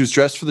dates? She was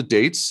dressed for the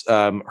dates.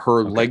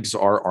 Her legs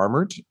are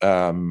armored.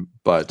 So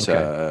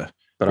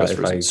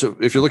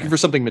if you're looking for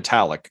something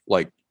metallic,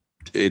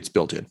 it's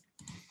built in.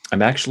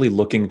 I'm actually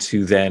looking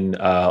to then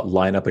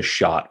line up a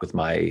shot with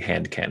my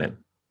hand cannon.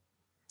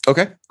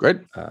 Okay, great.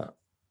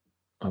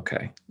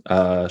 Okay.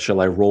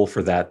 Shall I roll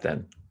for that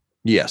then?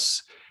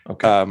 Yes.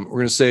 Okay. We're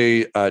going to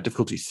say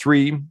difficulty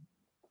 3.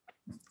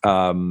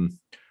 Are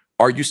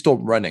you still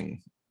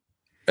running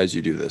as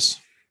you do this?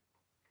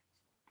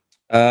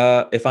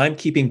 If I'm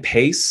keeping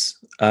pace,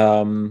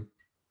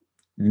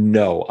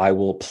 No, I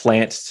will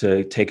plant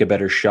to take a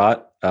better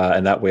shot,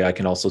 and that way I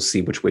can also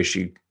see which way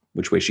she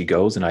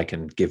goes, and I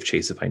can give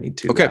chase if I need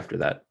to after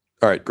that.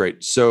 All right,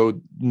 great. So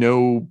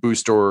no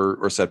boost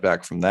or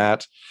setback from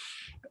that.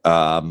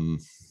 3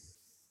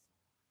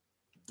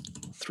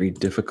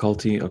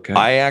 difficulty. Okay.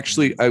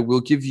 I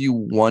will give you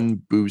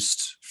 1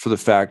 boost for the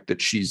fact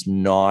that she's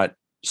not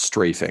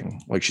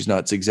strafing. Like, she's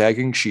not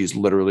zigzagging. She's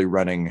literally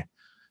running.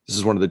 This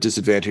is one of the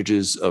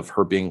disadvantages of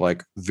her being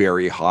like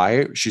very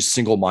high. She's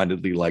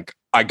single-mindedly like,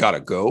 I gotta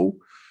go.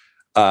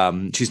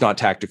 She's not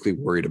tactically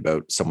worried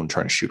about someone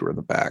trying to shoot her in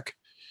the back.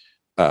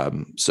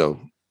 So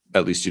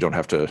at least you don't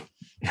have to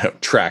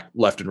track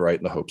left and right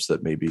in the hopes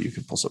that maybe you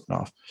can pull something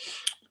off.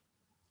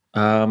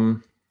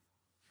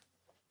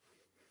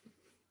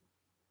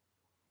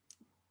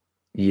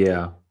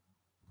 Yeah.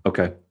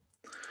 Okay.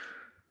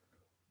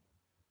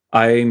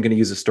 I'm going to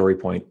use a story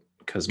point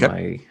because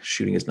my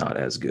shooting is not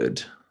as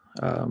good.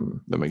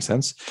 That makes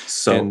sense.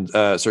 So, and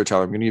Sir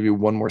Tyler, I'm going to give you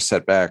 1 more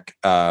setback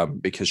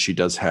because she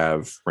does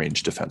have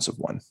range defensive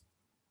 1.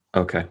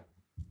 Okay.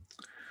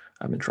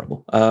 I'm in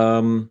trouble.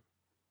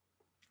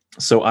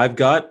 So I've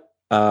got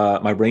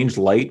my ranged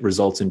light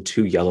results in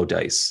 2 yellow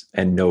dice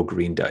and no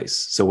green dice.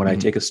 So when I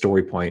take a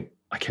story point,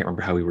 I can't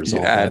remember how we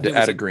resolve that.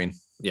 Add a green.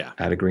 Yeah.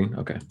 Add a green.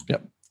 Okay.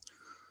 Yep.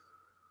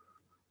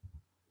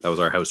 That was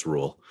our house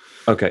rule.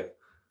 Okay.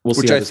 We'll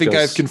see. Which how I this think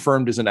goes. I've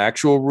confirmed is an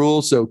actual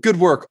rule. So good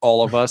work,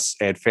 all of us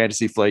at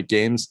Fantasy Flight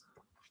Games.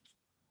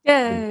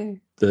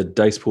 Yay. The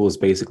dice pool is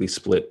basically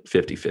split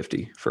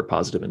 50-50 for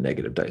positive and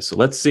negative dice. So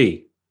let's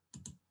see.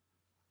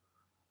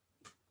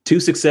 2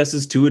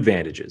 successes, 2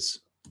 advantages.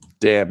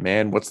 Damn,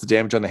 man. What's the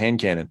damage on the hand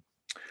cannon?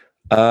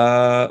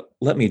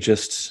 Let me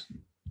just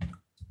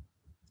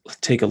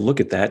take a look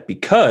at that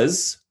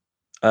because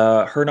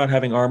her not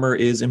having armor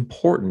is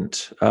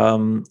important.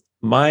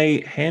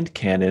 My hand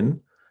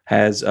cannon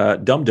has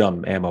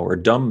dum-dum ammo or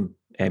dumb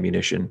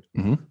ammunition.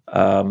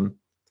 Mm-hmm.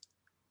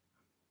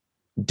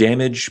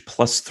 Damage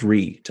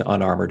 +3 to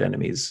unarmored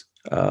enemies.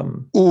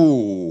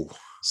 Ooh.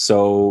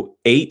 So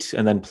 8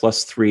 and then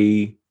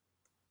 +3.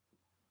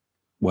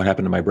 What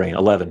happened to my brain?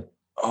 11.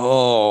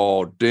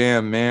 Oh,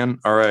 damn, man.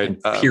 All right.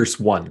 And pierce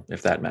 1,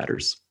 if that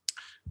matters.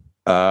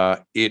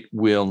 It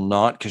will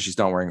not because she's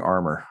not wearing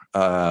armor.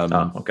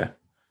 Okay.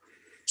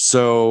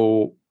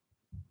 So,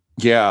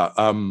 yeah.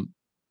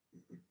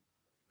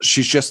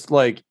 She's just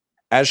like,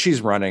 as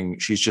she's running,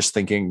 she's just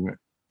thinking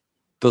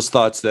those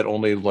thoughts that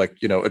only like,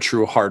 a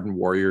true hardened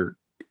warrior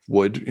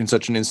would in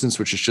such an instance,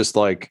 which is just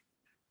like,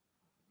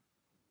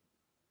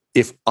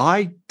 if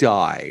I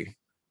die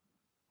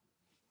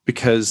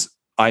because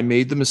I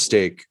made the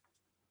mistake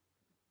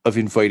of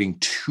inviting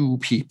 2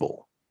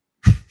 people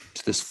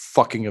to this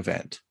fucking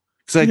event,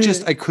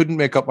 because I couldn't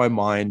make up my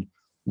mind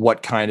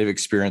what kind of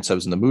experience I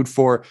was in the mood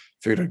for.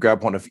 Figured I'd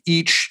grab one of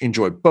each,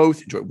 enjoy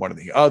both, enjoy one or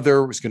the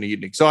other, was going to eat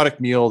an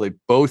exotic meal. They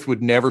both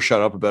would never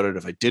shut up about it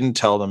if I didn't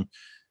tell them.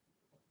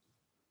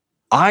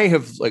 I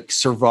have like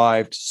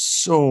survived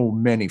so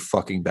many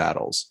fucking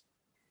battles.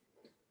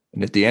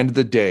 And at the end of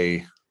the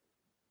day,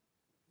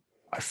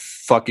 I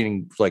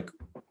fucking like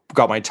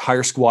got my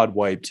entire squad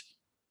wiped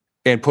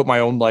and put my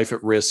own life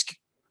at risk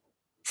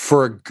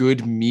for a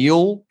good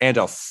meal and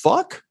a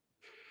fuck.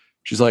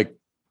 She's like,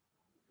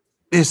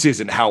 this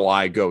isn't how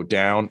I go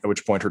down, at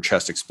which point her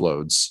chest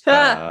explodes.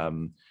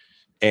 And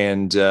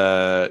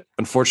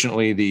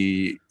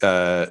unfortunately,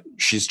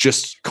 she's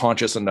just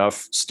conscious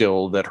enough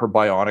still that her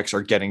bionics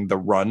are getting the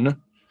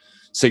run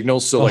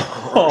signals. So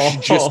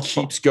like she just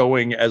keeps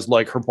going as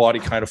like her body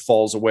kind of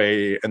falls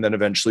away. And then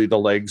eventually the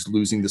legs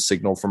losing the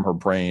signal from her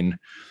brain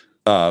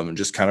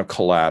just kind of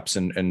collapse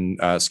and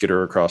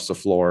skitter across the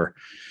floor.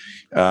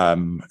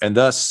 And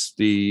thus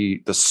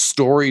the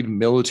storied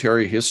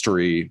military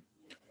history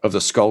of the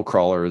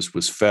Skullcrawlers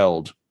was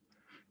felled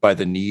by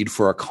the need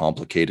for a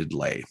complicated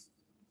lay.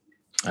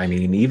 I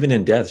mean, even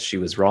in death, she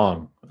was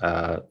wrong.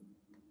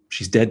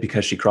 She's dead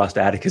because she crossed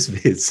Atticus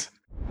Viz.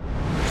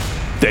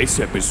 This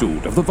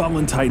episode of the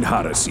Valentine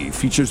Heresy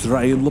features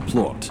Ryan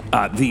LaPlante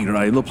at the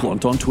Ryan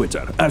LaPlante on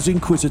Twitter as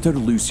Inquisitor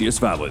Lucius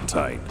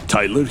Valentine,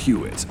 Tyler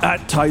Hewitt at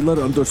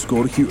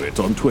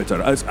Tyler_Hewitt on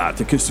Twitter as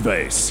Atticus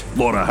Viz,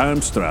 Laura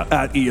Hamstra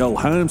at EL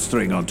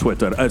Hamstring on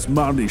Twitter as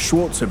Marnie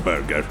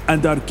Schwarzenberger,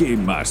 and our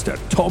Game Master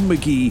Tom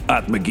McGee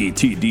at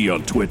McGeeTD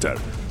on Twitter.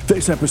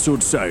 This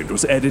episode's sound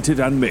was edited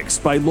and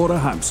mixed by Laura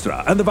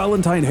Hamstra, and the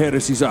Valentine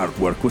Heresy's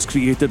artwork was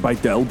created by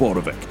Del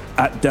Borovic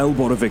at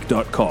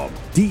delborovic.com,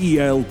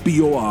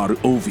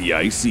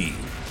 DELBOROVIC.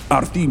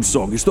 Our theme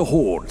song is The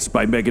Hordes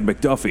by Megan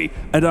McDuffie,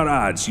 and our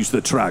ads use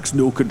the tracks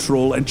No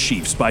Control and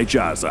Chiefs by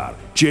Jazzar,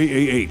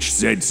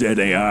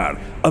 JAHZZAR,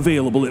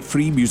 available at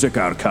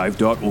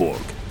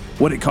freemusicarchive.org.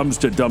 When it comes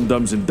to Dum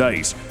Dums and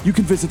Dice, you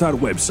can visit our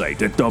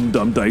website at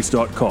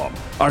dumdumdice.com.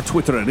 Our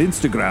Twitter and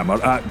Instagram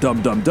are at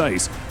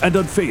dumdumdice, and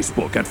on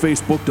Facebook at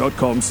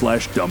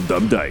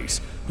facebook.com/dumdumdice.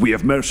 We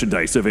have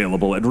merchandise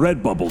available at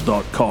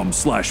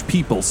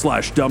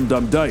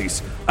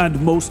redbubble.com/people/dumdumdice.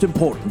 And most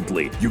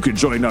importantly, you can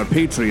join our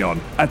Patreon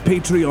at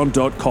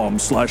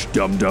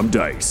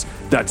patreon.com/dumdumdice.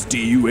 That's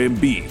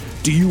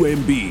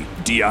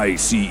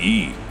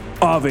DUMB-DICE.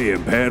 Ave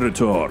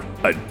Imperator,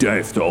 and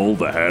death to all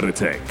the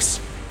heretics.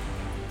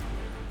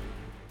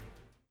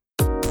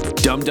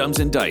 Dum-Dums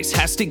and Dice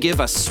has to give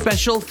a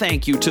special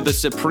thank you to the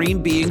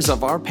supreme beings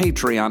of our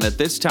Patreon at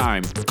this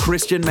time.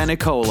 Christian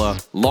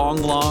Menicola,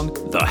 Long,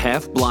 the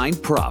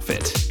Half-Blind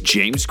Prophet,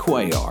 James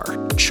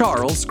Cuellar,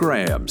 Charles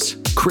Grams,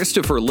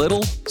 Christopher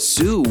Little,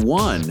 Sue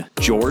One,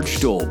 George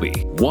Dolby,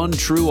 One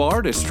True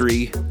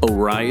Artistry,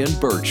 Orion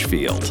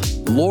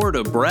Birchfield, Lord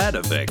of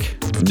Bradovic,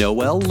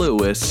 Noel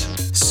Lewis,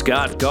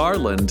 Scott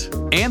Garland,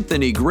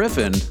 Anthony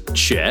Griffin,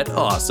 Chet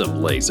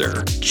Awesome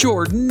Laser,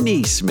 Jordan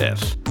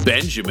Neesmith,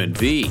 Benjamin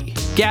V,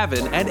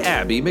 Gavin and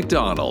Abby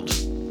McDonald,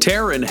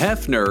 Taryn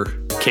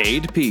Hefner,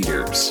 Cade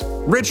Peters,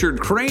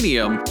 Richard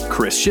Cranium,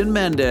 Christian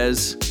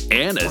Mendez,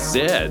 Anna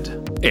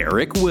Zed,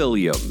 Eric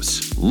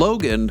Williams,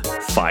 Logan,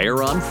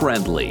 Fire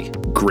Unfriendly,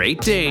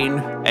 Great Dane,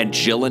 and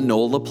Jill and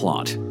Noel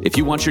LaPlante. If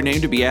you want your name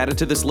to be added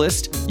to this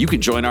list, you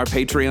can join our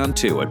Patreon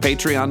too at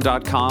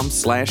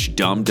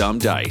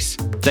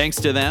patreon.com/dumdumdice. Thanks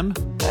to them,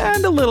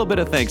 and a little bit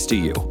of thanks to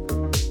you.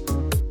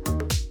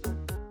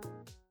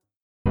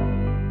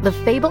 The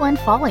Fable and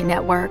Folly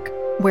Network,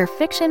 where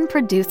fiction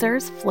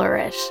producers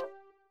flourish.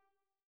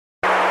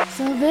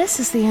 So this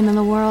is the end of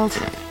the world.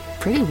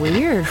 Pretty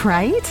weird,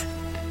 right?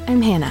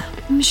 I'm Hannah.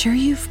 I'm sure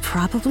you've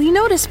probably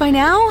noticed by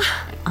now.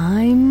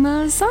 I'm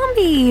a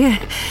zombie.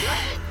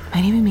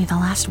 Might even be the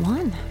last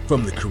one.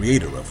 From the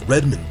creator of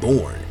Redmond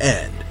Born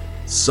and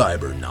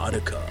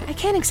Cybernautica. I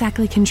can't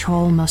exactly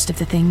control most of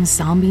the things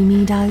zombie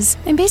me does.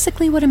 I'm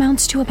basically what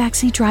amounts to a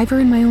backseat driver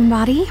in my own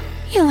body.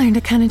 You learn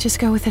to kind of just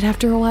go with it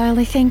after a while,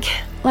 I think.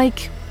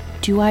 Like,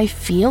 do I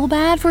feel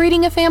bad for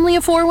eating a family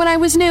of 4 when I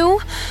was new?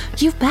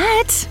 You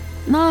bet.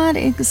 Not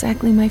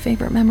exactly my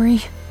favorite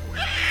memory.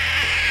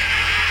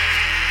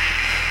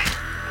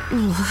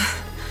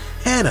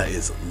 Hannah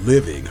is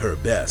living her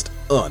best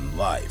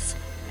unlife,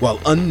 while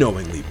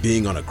unknowingly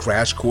being on a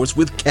crash course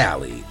with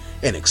Callie,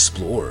 an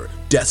explorer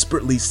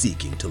desperately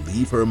seeking to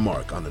leave her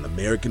mark on an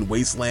American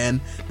wasteland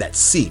that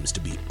seems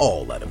to be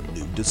all out of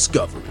new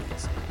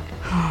discoveries.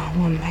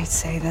 One might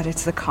say that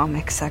it's the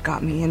comics that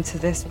got me into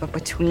this, but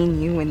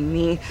between you and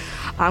me,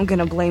 I'm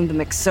gonna blame the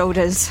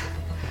McSodas.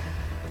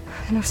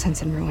 No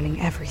sense in ruining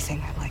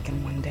everything I like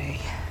in one day.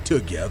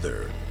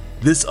 Together,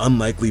 this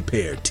unlikely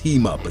pair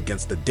team up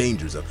against the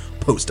dangers of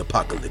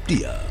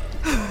post-apocalyptia.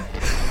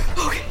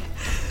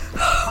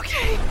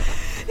 Okay.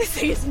 This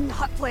thing is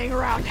not playing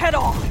around at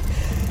all.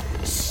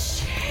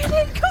 Shit,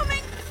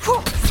 incoming!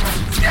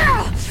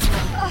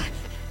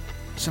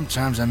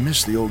 Sometimes I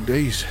miss the old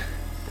days.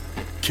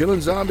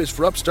 Killing zombies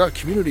for upstart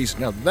communities,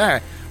 now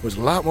that was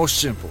a lot more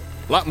simple.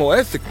 A lot more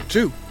ethical,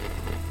 too.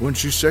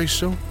 Wouldn't you say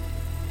so?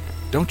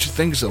 Don't you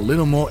think it's a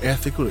little more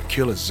ethical to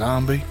kill a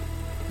zombie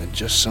than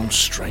just some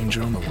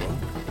stranger on the road?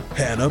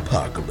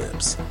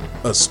 Panapocalypse,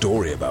 a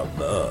story about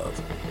love,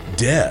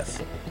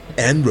 death,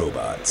 and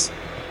robots.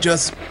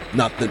 Just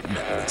not the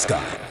Netflix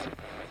kind.